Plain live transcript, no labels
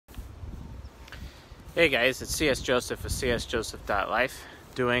Hey guys, it's CS Joseph of csjoseph.life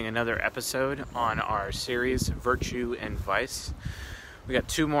doing another episode on our series Virtue and Vice. We got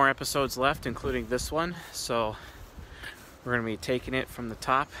 2 more episodes left, including this one, so we're going to be taking it from the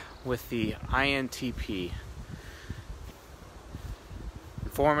top with the INTP.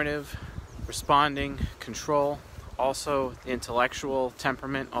 Informative, responding, control, also intellectual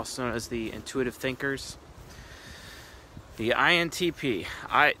temperament, also known as the intuitive thinkers. The INTP.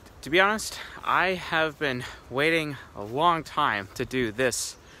 To be honest, I have been waiting a long time to do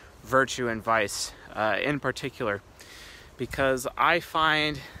this Virtue and Vice in particular, because I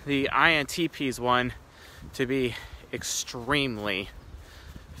find the INTPs one to be extremely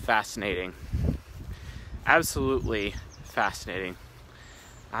fascinating. Absolutely fascinating.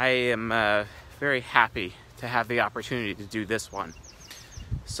 I am very happy to have the opportunity to do this one.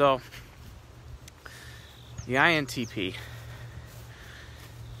 So, the INTP,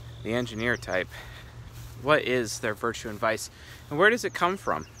 the engineer type, what is their virtue and vice, and where does it come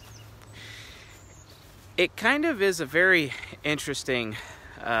from? It kind of is a very interesting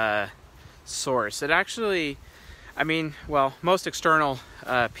source. It actually, most external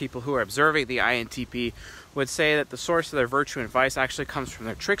people who are observing the INTP would say that the source of their virtue and vice actually comes from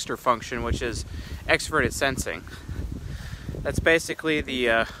their trickster function, which is extroverted sensing. That's basically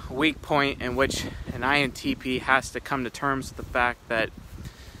the weak point in which an INTP has to come to terms with the fact that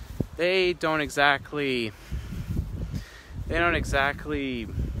they don't exactly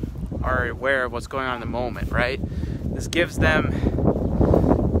are aware of what's going on in the moment, right? This gives them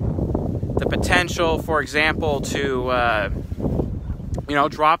the potential, for example, to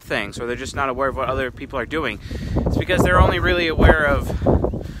drop things, or they're just not aware of what other people are doing. It's because they're only really aware of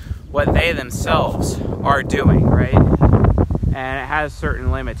what they themselves are doing, right? And it has certain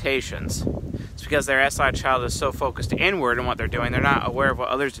limitations. It's because their SI child is so focused inward on what they're doing, they're not aware of what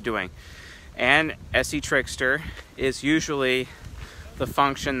others are doing. And SE trickster is usually the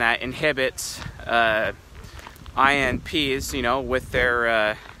function that inhibits INPs, with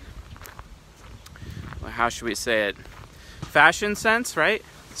their, how should we say it, fashion sense, right?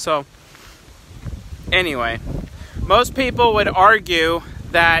 So, anyway, most people would argue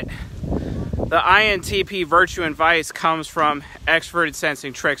that the INTP virtue and vice comes from extroverted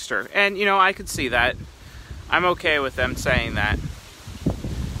sensing trickster. And, I could see that. I'm okay with them saying that.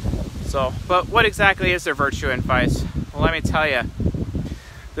 So, but what exactly is their virtue and vice? Well, let me tell you.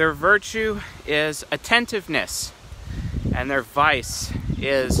 Their virtue is attentiveness, and their vice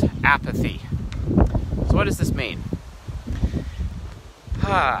is apathy. So what does this mean?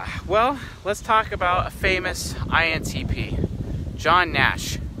 Well, let's talk about a famous INTP, John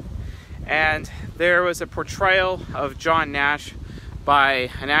Nash. And there was a portrayal of John Nash by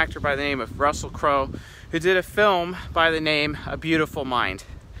an actor by the name of Russell Crowe, who did a film by the name A Beautiful Mind.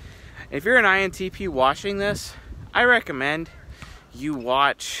 If you're an INTP watching this, I recommend you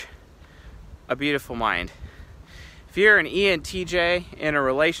watch A Beautiful Mind. If you're an ENTJ in a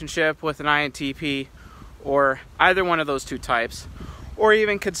relationship with an INTP, or either one of those 2 types, or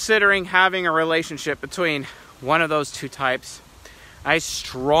even considering having a relationship between one of those 2 types, I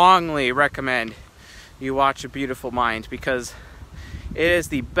strongly recommend you watch A Beautiful Mind, because it is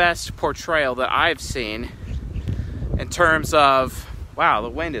the best portrayal that I've seen in terms of, wow, the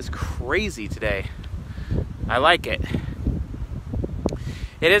wind is crazy today. I like it.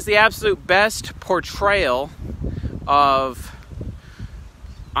 It is the absolute best portrayal of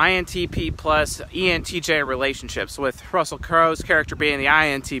INTP plus ENTJ relationships, with Russell Crowe's character being the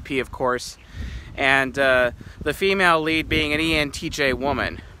INTP, of course, and the female lead being an ENTJ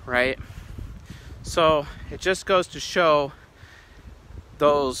woman, right? So it just goes to show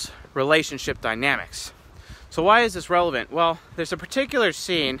those relationship dynamics. So why is this relevant? Well, there's a particular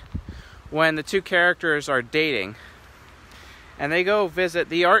scene when the 2 characters are dating, and they go visit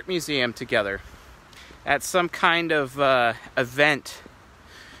the art museum together at some kind of event.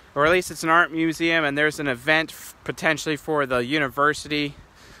 Or at least it's an art museum, and there's an event potentially for the university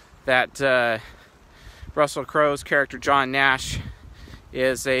that Russell Crowe's character John Nash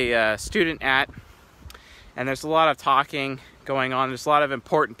is a student at. And there's a lot of talking going on. There's a lot of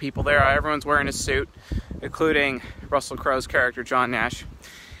important people there. Everyone's wearing a suit, including Russell Crowe's character John Nash.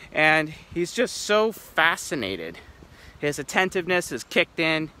 And he's just so fascinated. His attentiveness is kicked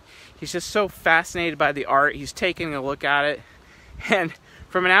in. He's just so fascinated by the art. He's taking a look at it. And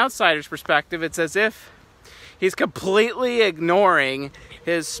from an outsider's perspective, it's as if he's completely ignoring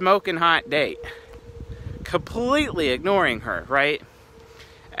his smoking hot date. Completely ignoring her, right?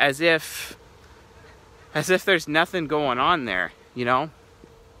 As if there's nothing going on there,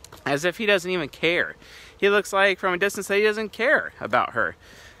 As if he doesn't even care. He looks like, from a distance, that he doesn't care about her.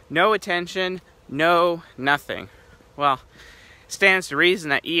 No attention, No, nothing. Well, it stands to reason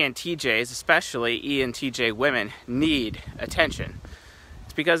that ENTJs, especially ENTJ women, need attention.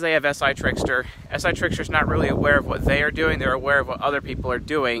 It's because they have SI Trickster. SI Trickster's not really aware of what they are doing, they're aware of what other people are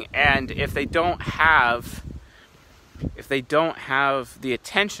doing, and if they don't have the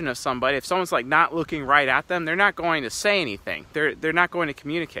attention of somebody, if someone's like not looking right at them, they're not going to say anything. They're not going to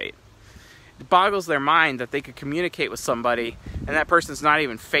communicate. It boggles their mind that they could communicate with somebody and that person's not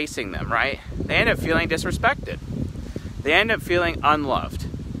even facing them, right? They end up feeling disrespected. They end up feeling unloved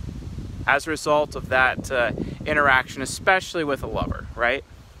as a result of that interaction, especially with a lover, right?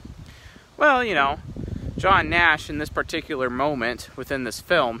 Well, you know, John Nash in this particular moment within this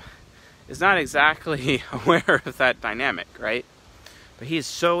film is not exactly aware of that dynamic, right? But he is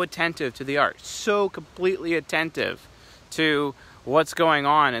so attentive to the art, so completely attentive to what's going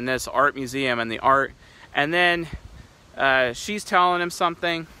on in this art museum and the art. And then she's telling him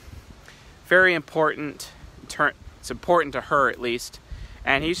something very important. It's important to her, at least.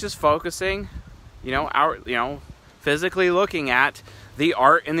 And he's just focusing, physically looking at the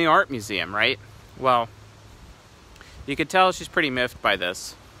art in the art museum, right? Well, you could tell she's pretty miffed by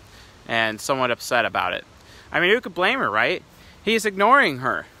this and somewhat upset about it. I mean, who could blame her, right? He's ignoring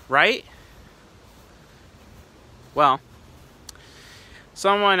her, right? Well,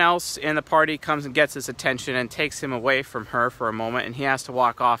 someone else in the party comes and gets his attention and takes him away from her for a moment, and he has to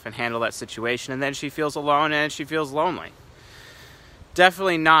walk off and handle that situation, and then she feels alone and she feels lonely.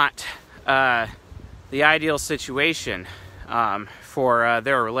 Definitely not the ideal situation for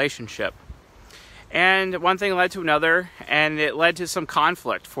their relationship. And one thing led to another, and it led to some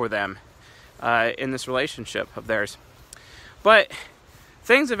conflict for them in this relationship of theirs. But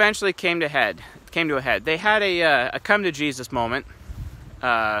things eventually came to a head. They had a come to Jesus moment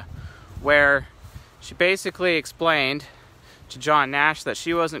where she basically explained to John Nash that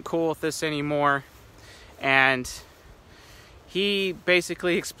she wasn't cool with this anymore, and he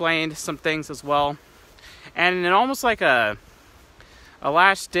basically explained some things as well. And in almost like a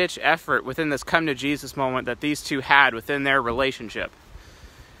last-ditch effort within this come-to-Jesus moment that these two had within their relationship,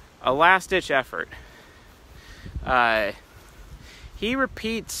 a last-ditch effort, he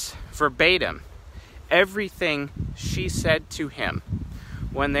repeats verbatim everything she said to him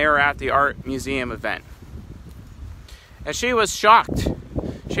when they were at the art museum event. And she was shocked.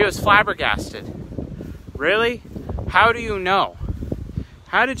 She was flabbergasted. Really? How do you know?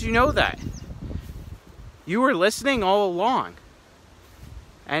 How did you know that? You were listening all along.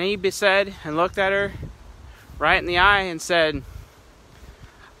 And he said and looked at her right in the eye and said,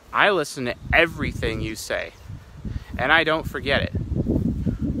 I listen to everything you say, and I don't forget it.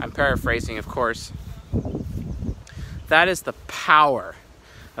 I'm paraphrasing, of course. That is the power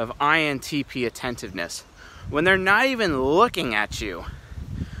of INTP attentiveness. When they're not even looking at you,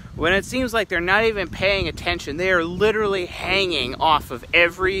 when it seems like they're not even paying attention, they are literally hanging off of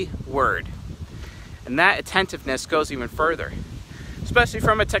every word. And that attentiveness goes even further, especially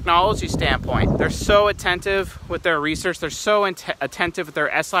from a technology standpoint. They're so attentive with their research, they're so attentive with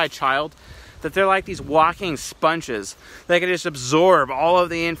their SI child, that they're like these walking sponges. They can just absorb all of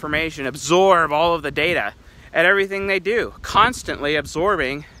the information, absorb all of the data at everything they do, constantly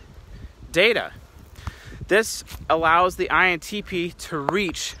absorbing data. This allows the INTP to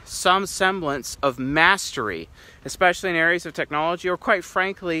reach some semblance of mastery, especially in areas of technology, or quite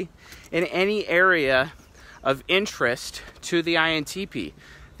frankly, in any area of interest to the INTP.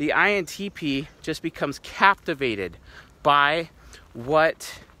 The INTP just becomes captivated by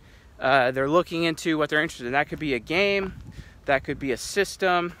what they're looking into, what they're interested in. That could be a game, that could be a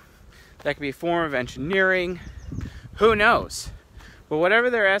system, that could be a form of engineering, who knows? But whatever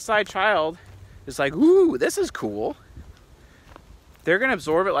their SI child is like, ooh, this is cool, they're going to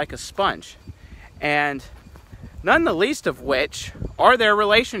absorb it like a sponge. And none the least of which are their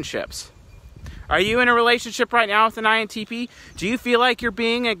relationships. Are you in a relationship right now with an INTP? Do you feel like you're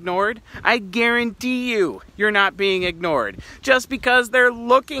being ignored? I guarantee you're not being ignored. Just because they're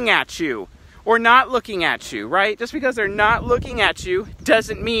looking at you or not looking at you, right? Just because they're not looking at you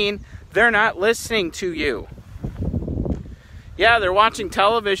doesn't mean they're not listening to you. Yeah, they're watching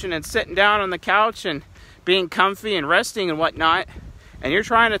television and sitting down on the couch and being comfy and resting and whatnot, and you're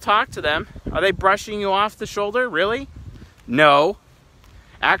trying to talk to them. Are they brushing you off the shoulder? Really? No.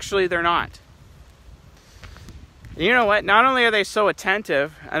 Actually, they're not. You know what? Not only are they so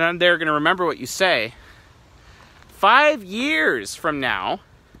attentive, and they're going to remember what you say, 5 years from now,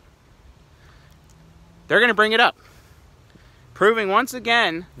 they're going to bring it up, proving once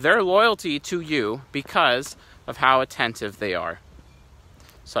again their loyalty to you because of how attentive they are.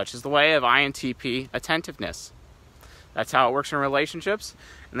 Such is the way of INTP attentiveness. That's how it works in relationships,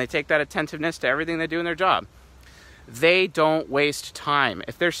 and they take that attentiveness to everything they do in their job. They don't waste time.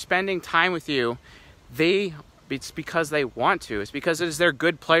 If they're spending time with you, it's because they want to. It's because it is their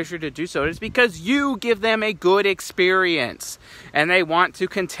good pleasure to do so. It's because you give them a good experience, and they want to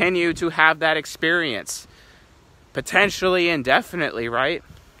continue to have that experience, potentially indefinitely, right?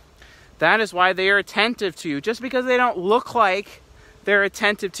 That is why they are attentive to you. Just because they don't look like they're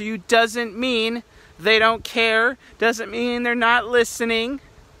attentive to you doesn't mean they don't care, doesn't mean they're not listening.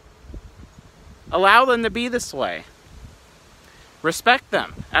 Allow them to be this way. Respect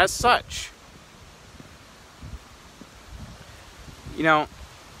them as such. You know,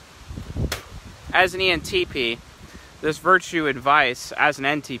 as an ENTP, this virtue advice as an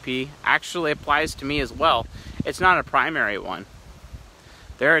NTP actually applies to me as well. It's not a primary one.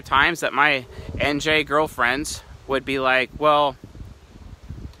 There are times that my NJ girlfriends would be like, well,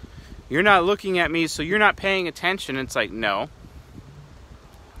 you're not looking at me, so you're not paying attention. It's like, no,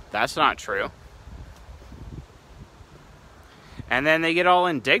 that's not true. And then they get all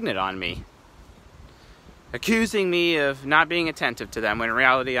indignant on me, accusing me of not being attentive to them, when in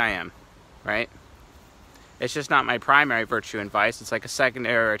reality I am, right? It's just not my primary virtue and vice. It's like a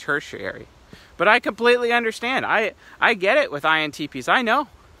secondary or a tertiary. But I completely understand. I get it with INTPs. I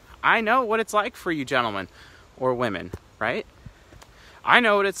know what it's like for you gentlemen or women, right? I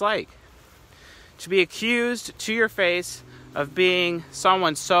know what it's like to be accused to your face of being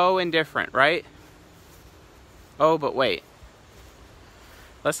someone so indifferent, right? Oh, but wait.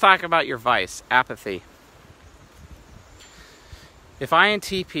 Let's talk about your vice, apathy. If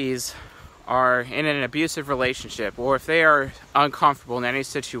INTPs are in an abusive relationship, or if they are uncomfortable in any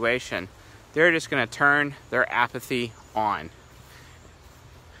situation, they're just going to turn their apathy on.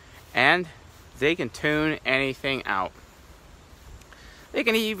 And they can tune anything out. They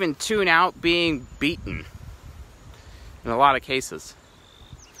can even tune out being beaten in a lot of cases.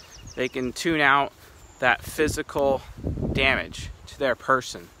 They can tune out that physical damage to their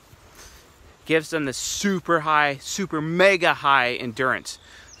person. Gives them the super high, super mega high endurance.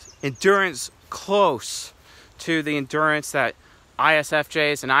 Endurance close to the endurance that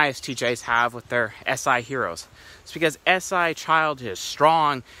ISFJs and ISTJs have with their SI heroes. It's because SI child is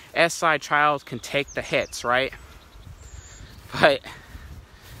strong. SI child can take the hits, right? But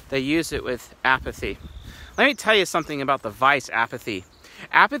they use it with apathy. Let me tell you something about the vice apathy.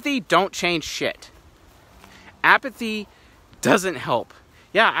 Apathy don't change shit. Apathy doesn't help.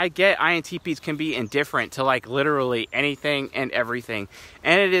 Yeah, I get INTPs can be indifferent to like literally anything and everything.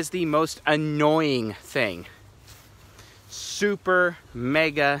 And it is the most annoying thing. Super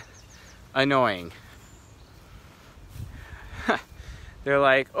mega annoying. They're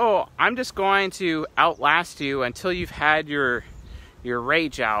like, oh, I'm just going to outlast you until you've had your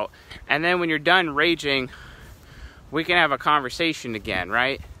rage out. And then when you're done raging, we can have a conversation again,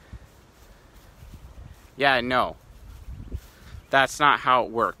 right? Yeah, no. That's not how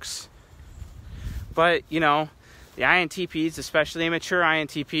it works. But, you know, the INTPs, especially immature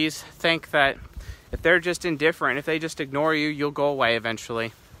INTPs, think that if they're just indifferent, if they just ignore you, you'll go away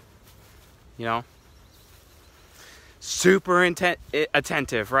eventually. You know? Super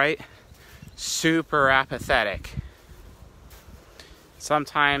attentive, right? Super apathetic.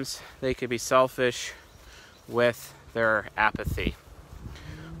 Sometimes they could be selfish with their apathy,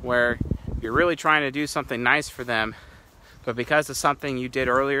 where you're really trying to do something nice for them, but because of something you did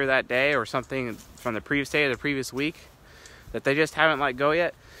earlier that day or something from the previous day or the previous week that they just haven't let go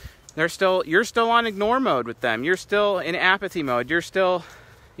yet, you're still on ignore mode with them. You're still in apathy mode. You're still,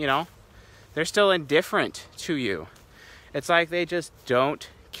 you know, they're still indifferent to you. It's like they just don't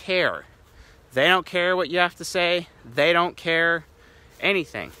care. They don't care what you have to say. They don't care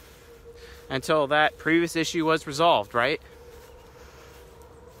anything until that previous issue was resolved, right?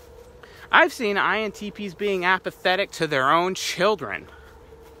 I've seen INTPs being apathetic to their own children.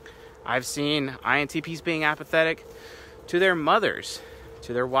 I've seen INTPs being apathetic to their mothers,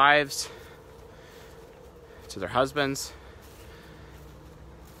 to their wives, to their husbands.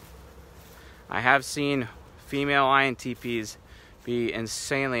 I have seen female INTPs be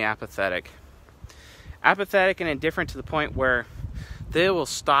insanely apathetic. Apathetic and indifferent to the point where they will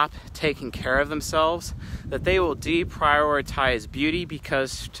stop taking care of themselves, that they will deprioritize beauty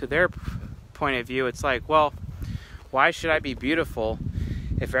because to their point of view, it's like, well, why should I be beautiful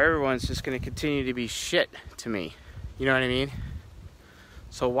if everyone's just going to continue to be shit to me? You know what I mean?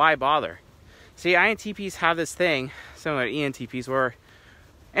 So why bother? See, INTPs have this thing, similar to ENTPs, where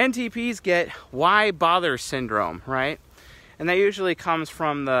NTPs get why bother syndrome, right? And that usually comes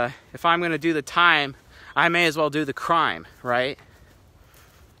from the, if I'm going to do the time, I may as well do the crime, right?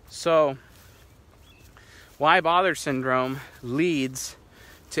 So, why bother syndrome leads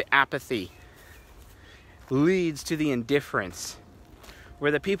to apathy, leads to the indifference,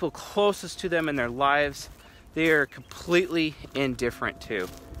 where the people closest to them in their lives, they are completely indifferent to.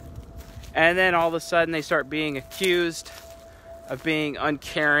 And then all of a sudden they start being accused of being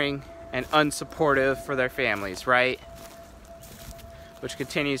uncaring and unsupportive for their families, right? Which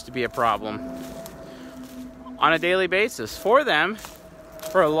continues to be a problem on a daily basis for them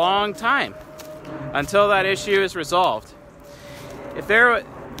for a long time until that issue is resolved. If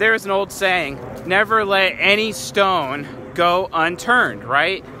there's an old saying, never let any stone go unturned,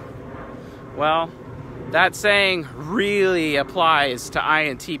 right? Well, that saying really applies to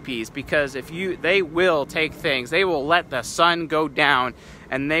INTPs, because they will take things, they will let the sun go down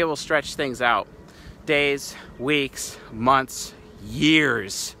and they will stretch things out. Days, weeks, months,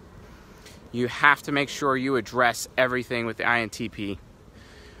 years. You have to make sure you address everything with the INTP,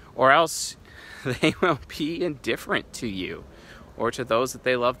 or else they will be indifferent to you or to those that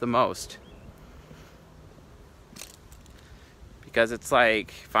they love the most. Because it's like,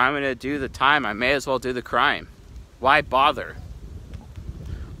 if I'm going to do the time, I may as well do the crime. Why bother?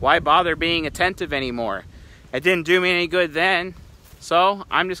 Why bother being attentive anymore? It didn't do me any good then, so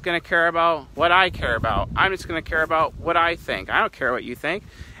I'm just going to care about what I care about. I'm just going to care about what I think. I don't care what you think.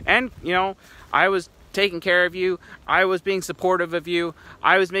 And, you know, I was taking care of you. I was being supportive of you.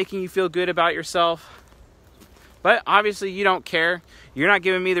 I was making you feel good about yourself. But obviously you don't care. You're not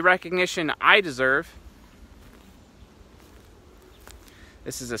giving me the recognition I deserve.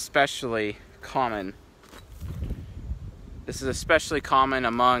 This is especially common. This is especially common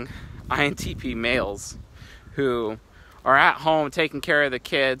among INTP males who are at home taking care of the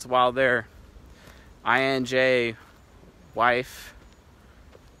kids while their INJ wife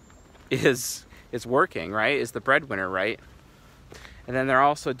is working, right? Is the breadwinner, right? And then they're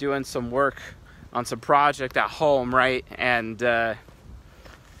also doing some work on some project at home, right? And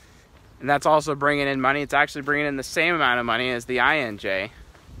that's also bringing in money. It's actually bringing in the same amount of money as the INJ,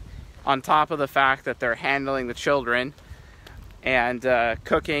 on top of the fact that they're handling the children and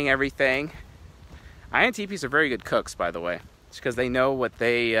cooking everything. INTPs are very good cooks, by the way. It's because they know what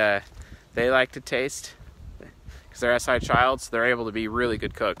they like to taste. Because they're SI child, so they're able to be really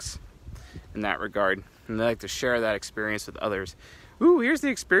good cooks in that regard. And they like to share that experience with others. Ooh, here's the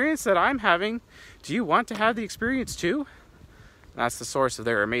experience that I'm having. Do you want to have the experience too? That's the source of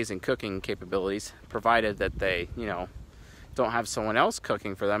their amazing cooking capabilities, provided that they, you know, don't have someone else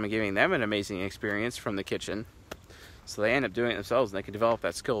cooking for them and giving them an amazing experience from the kitchen. So they end up doing it themselves, and they can develop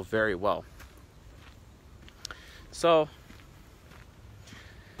that skill very well. So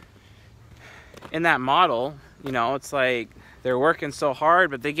in that model, you know, it's like they're working so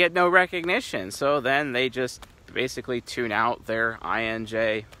hard, but they get no recognition. So then they just basically tune out their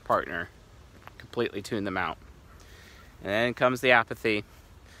INJ partner, completely tune them out. And then comes the apathy,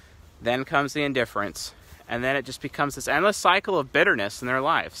 then comes the indifference, and then it just becomes this endless cycle of bitterness in their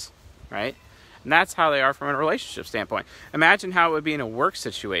lives, right? And that's how they are from a relationship standpoint. Imagine how it would be in a work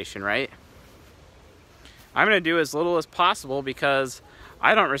situation, right? I'm going to do as little as possible because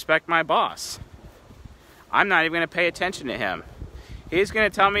I don't respect my boss. I'm not even going to pay attention to him. He's going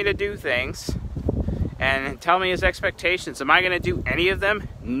to tell me to do things and tell me his expectations. Am I going to do any of them?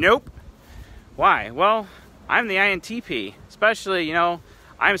 Nope. Why? Well, I'm the INTP. Especially, you know,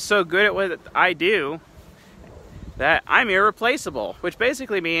 I'm so good at what I do that I'm irreplaceable, which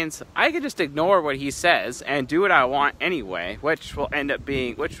basically means I can just ignore what he says and do what I want anyway, which will end up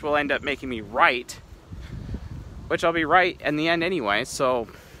making me right, which I'll be right in the end anyway. So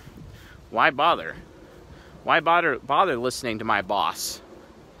why bother? Why bother listening to my boss?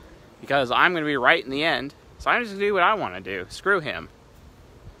 Because I'm going to be right in the end, so I'm just going to do what I want to do. Screw him.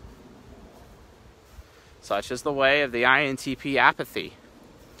 Such is the way of the INTP apathy.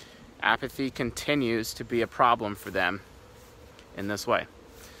 Apathy continues to be a problem for them in this way.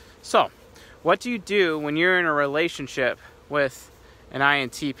 So, what do you do when you're in a relationship with an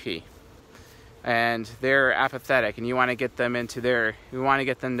INTP and they're apathetic and you want to get them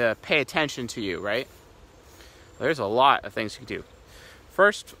to pay attention to you, right? There's a lot of things you can do.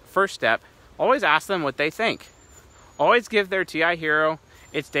 First step, always ask them what they think. Always give their TI hero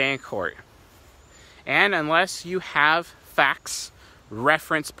its day in court. And unless you have facts,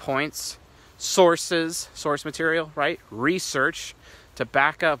 reference points, source material, right? Research to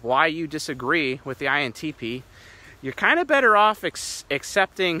back up why you disagree with the INTP, you're kind of better off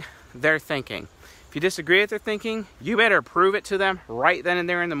accepting their thinking. If you disagree with their thinking, you better prove it to them right then and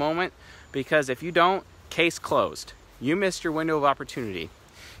there in the moment, because if you don't, case closed. You missed your window of opportunity.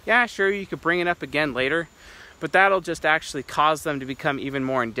 Yeah, sure, you could bring it up again later, but that'll just actually cause them to become even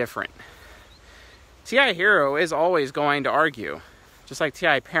more indifferent. TI hero is always going to argue. just like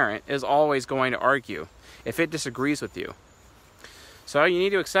TI parent, is always going to argue if it disagrees with you. So you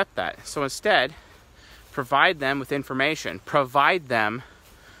need to accept that. So instead, provide them with information. Provide them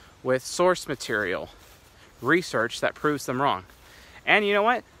with source material, research that proves them wrong. And you know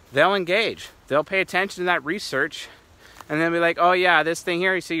what? They'll engage. They'll pay attention to that research, and they'll be like, oh yeah, this thing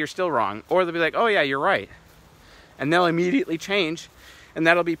here, you see, you're still wrong. Or they'll be like, oh yeah, you're right. And they'll immediately change, and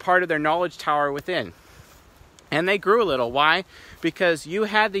that'll be part of their knowledge tower within. And they grew a little. Why? Because you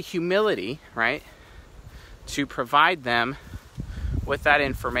had the humility, right, to provide them with that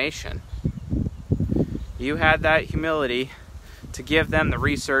information. You had that humility to give them the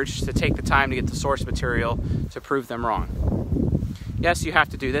research, to take the time to get the source material to prove them wrong. Yes, you have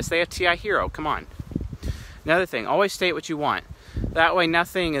to do this. They have TI Hero. Come on. Another thing, always state what you want. That way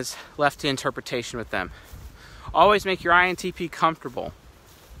nothing is left to interpretation with them. Always make your INTP comfortable.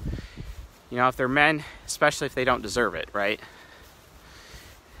 You know, if they're men, especially if they don't deserve it, right?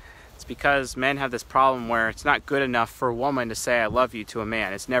 It's because men have this problem where it's not good enough for a woman to say I love you to a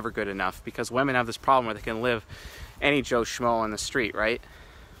man. It's never good enough because women have this problem where they can live any Joe Schmo on the street, right?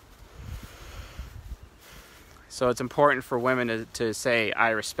 So it's important for women to say I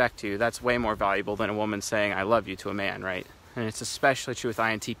respect you. That's way more valuable than a woman saying I love you to a man, right? And it's especially true with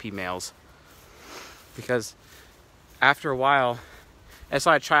INTP males. Because after a while,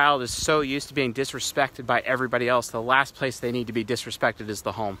 SI child is so used to being disrespected by everybody else, the last place they need to be disrespected is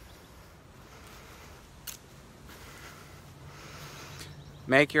the home.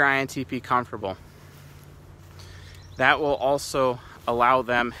 Make your INTP comfortable. That will also allow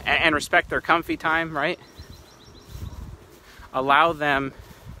them, and respect their comfy time, right? Allow them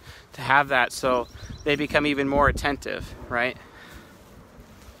to have that so they become even more attentive, right?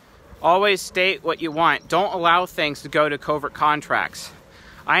 Always state what you want. Don't allow things to go to covert contracts.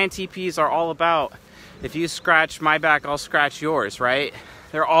 INTPs are all about, if you scratch my back, I'll scratch yours, right?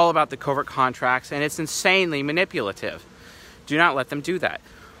 They're all about the covert contracts, and it's insanely manipulative. Do not let them do that.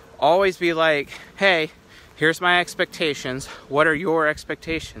 Always be like, hey, here's my expectations. What are your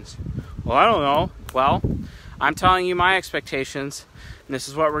expectations? Well, I don't know. Well, I'm telling you my expectations, and this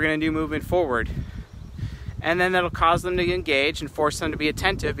is what we're going to do moving forward. And then that'll cause them to engage and force them to be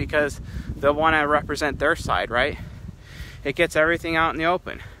attentive because they'll want to represent their side, right? It gets everything out in the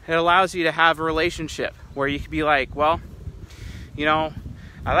open. It allows you to have a relationship where you can be like, well, you know,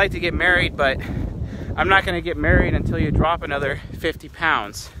 I'd like to get married, but I'm not going to get married until you drop another 50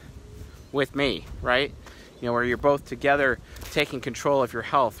 pounds with me, right? You know, where you're both together taking control of your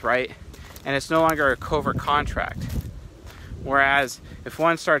health, right? And it's no longer a covert contract. Whereas if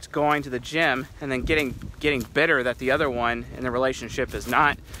one starts going to the gym and then getting bitter that the other one in the relationship is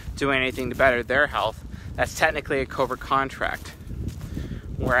not doing anything to better their health, that's technically a covert contract.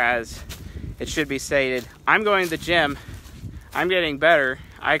 Whereas it should be stated, I'm going to the gym, I'm getting better,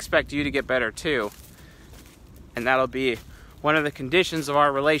 I expect you to get better too. And that'll be one of the conditions of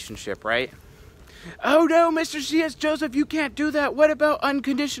our relationship, right? Oh no, Mr. C.S. Joseph, you can't do that. What about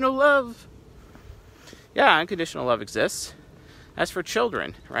unconditional love? Yeah, unconditional love exists. That's for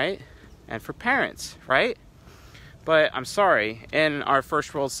children, right? And for parents, right? But I'm sorry, in our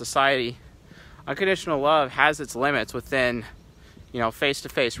first world society, unconditional love has its limits within, you know,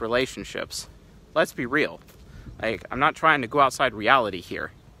 face-to-face relationships. Let's be real. Like, I'm not trying to go outside reality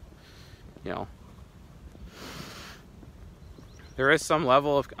here. You know, there is some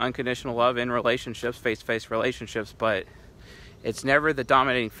level of unconditional love in relationships, face-to-face relationships, but it's never the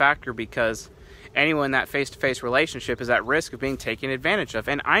dominating factor because anyone in that face-to-face relationship is at risk of being taken advantage of.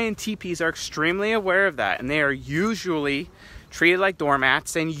 And INTPs are extremely aware of that, and they are usually treated like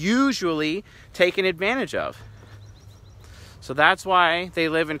doormats and usually taken advantage of. So that's why they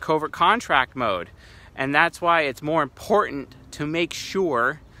live in covert contract mode. And that's why it's more important to make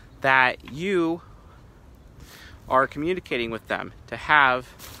sure that you are communicating with them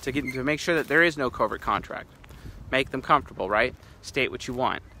to make sure that there is no covert contract. Make them comfortable, right? State what you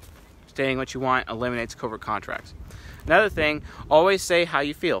want. Stating what you want eliminates covert contracts. Another thing, always say how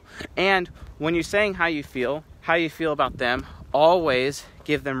you feel. And when you're saying how you feel about them, always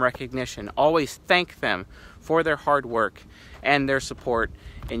give them recognition. Always thank them for their hard work and their support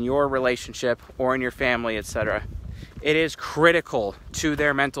in your relationship or in your family, etc. It is critical to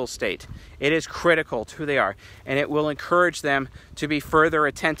their mental state. It is critical to who they are. And it will encourage them to be further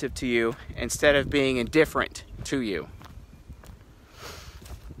attentive to you instead of being indifferent to you.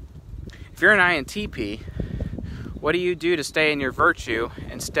 If you're an INTP, what do you do to stay in your virtue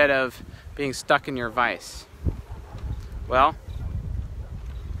instead of being stuck in your vice? Well,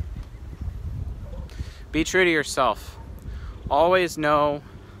 be true to yourself. Always know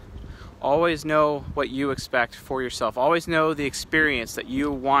Always know what you expect for yourself. Always know the experience that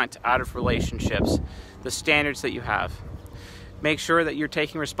you want out of relationships, the standards that you have. Make sure that you're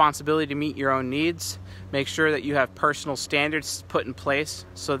taking responsibility to meet your own needs. Make sure that you have personal standards put in place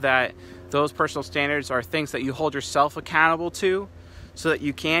so that those personal standards are things that you hold yourself accountable to so that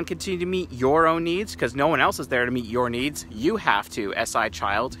you can continue to meet your own needs, because no one else is there to meet your needs. You have to, SI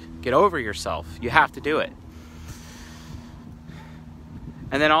child. Get over yourself. You have to do it.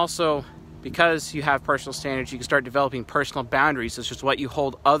 And then also, because you have personal standards, you can start developing personal boundaries. This is what you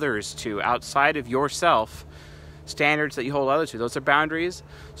hold others to outside of yourself. Standards that you hold others to. Those are boundaries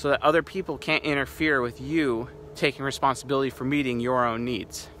so that other people can't interfere with you taking responsibility for meeting your own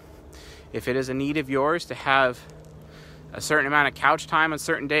needs. If it is a need of yours to have a certain amount of couch time on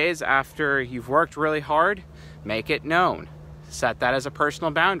certain days after you've worked really hard, make it known. Set that as a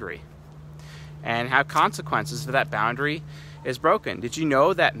personal boundary. And have consequences if that boundary is broken. Did you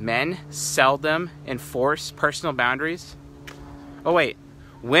know that men seldom enforce personal boundaries? Oh wait,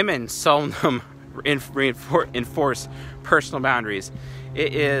 women seldom enforce personal boundaries.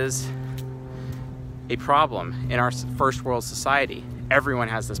 It is a problem in our first world society. Everyone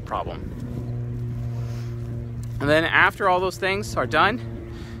has this problem. And then after all those things are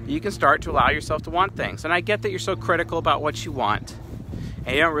done, you can start to allow yourself to want things. And I get that you're so critical about what you want,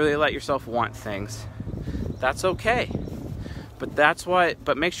 and you don't really let yourself want things. That's okay.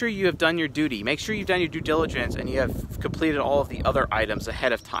 But make sure you have done your duty. Make sure you've done your due diligence and you have completed all of the other items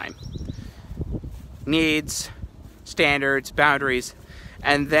ahead of time. Needs, standards, boundaries,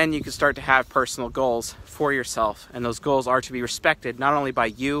 and then you can start to have personal goals for yourself. And those goals are to be respected not only by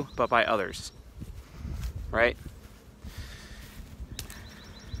you, but by others. Right?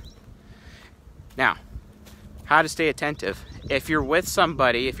 Now, how to stay attentive. If you're with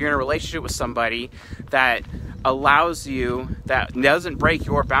somebody, if you're in a relationship with somebody that allows you, that doesn't break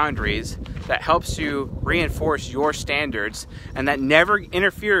your boundaries, that helps you reinforce your standards, and that never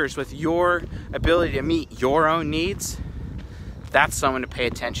interferes with your ability to meet your own needs, that's someone to pay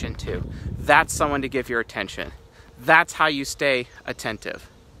attention to. That's someone to give your attention. That's how you stay attentive.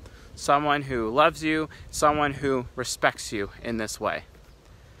 Someone who loves you, someone who respects you in this way.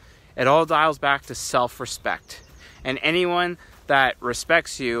 It all dials back to self-respect. And anyone that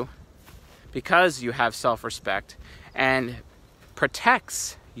respects you because you have self-respect and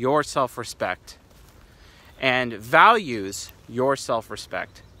protects your self-respect and values your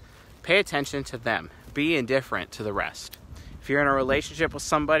self-respect, pay attention to them. Be indifferent to the rest. If you're in a relationship with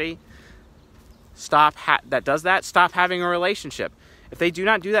somebody that does that, stop having a relationship. If they do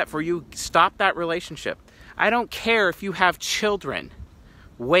not do that for you, stop that relationship. I don't care if you have children.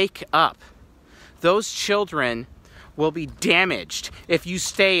 Wake up. Those children will be damaged if you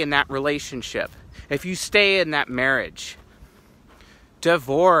stay in that relationship, if you stay in that marriage.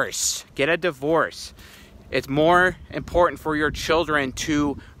 Divorce. Get a divorce. It's more important for your children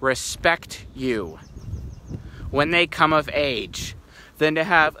to respect you when they come of age than to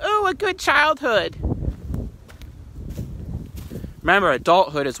have, a good childhood. Remember,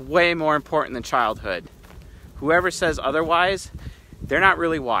 adulthood is way more important than childhood. Whoever says otherwise, they're not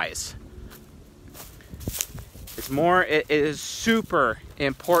really wise. It is super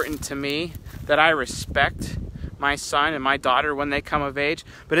important to me that I respect my son and my daughter when they come of age,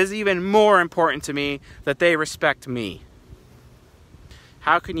 but it's even more important to me that they respect me.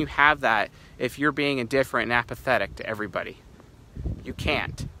 How can you have that if you're being indifferent and apathetic to everybody? You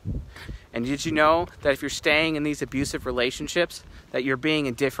can't. And did you know that if you're staying in these abusive relationships, that you're being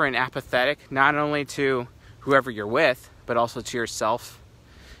indifferent and apathetic, not only to whoever you're with, but also to yourself?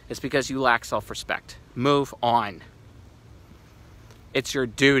 It's because you lack self-respect. Move on. It's your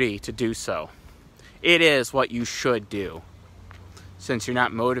duty to do so. It is what you should do. Since you're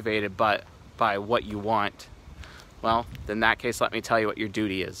not motivated by what you want, well, in that case, let me tell you what your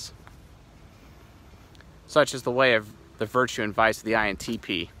duty is. Such is the way of the virtue and vice of the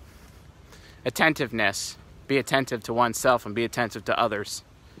INTP. Attentiveness. Be attentive to oneself and be attentive to others.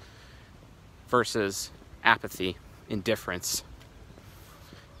 Versus apathy, indifference.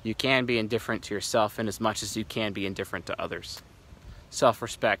 You can be indifferent to yourself in as much as you can be indifferent to others.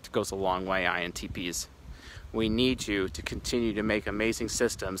 Self-respect goes a long way, INTPs. We need you to continue to make amazing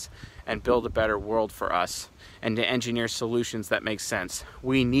systems and build a better world for us and to engineer solutions that make sense.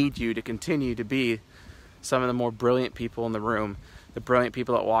 We need you to continue to be some of the more brilliant people in the room, the brilliant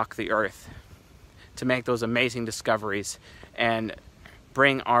people that walk the earth, to make those amazing discoveries and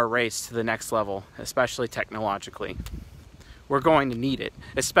bring our race to the next level, especially technologically. We're going to need it,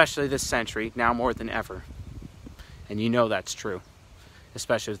 especially this century, now more than ever. And you know that's true,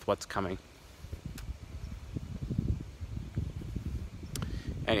 especially with what's coming.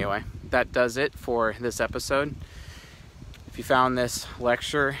 Anyway, that does it for this episode. If you found this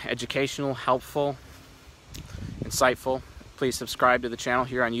lecture educational, helpful, insightful, please subscribe to the channel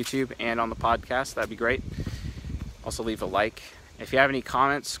here on YouTube and on the podcast. That'd be great. Also leave a like. If you have any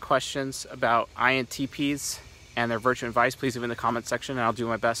comments, questions about INTPs and their virtue and vice, please leave in the comment section and I'll do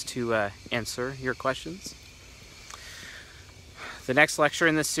my best to answer your questions. The next lecture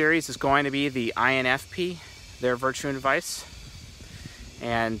in this series is going to be the INFP, their virtue and vice.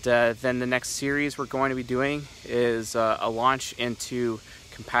 And then the next series we're going to be doing is a launch into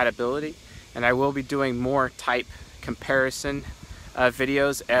compatibility. And I will be doing more type comparison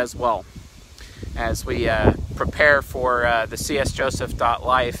videos as well as we prepare for the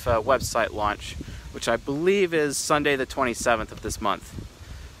csjoseph.life website launch, which I believe is Sunday the 27th of this month.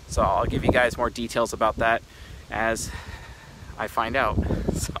 So I'll give you guys more details about that as I find out.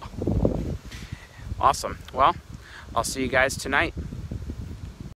 So awesome. Well, I'll see you guys tonight.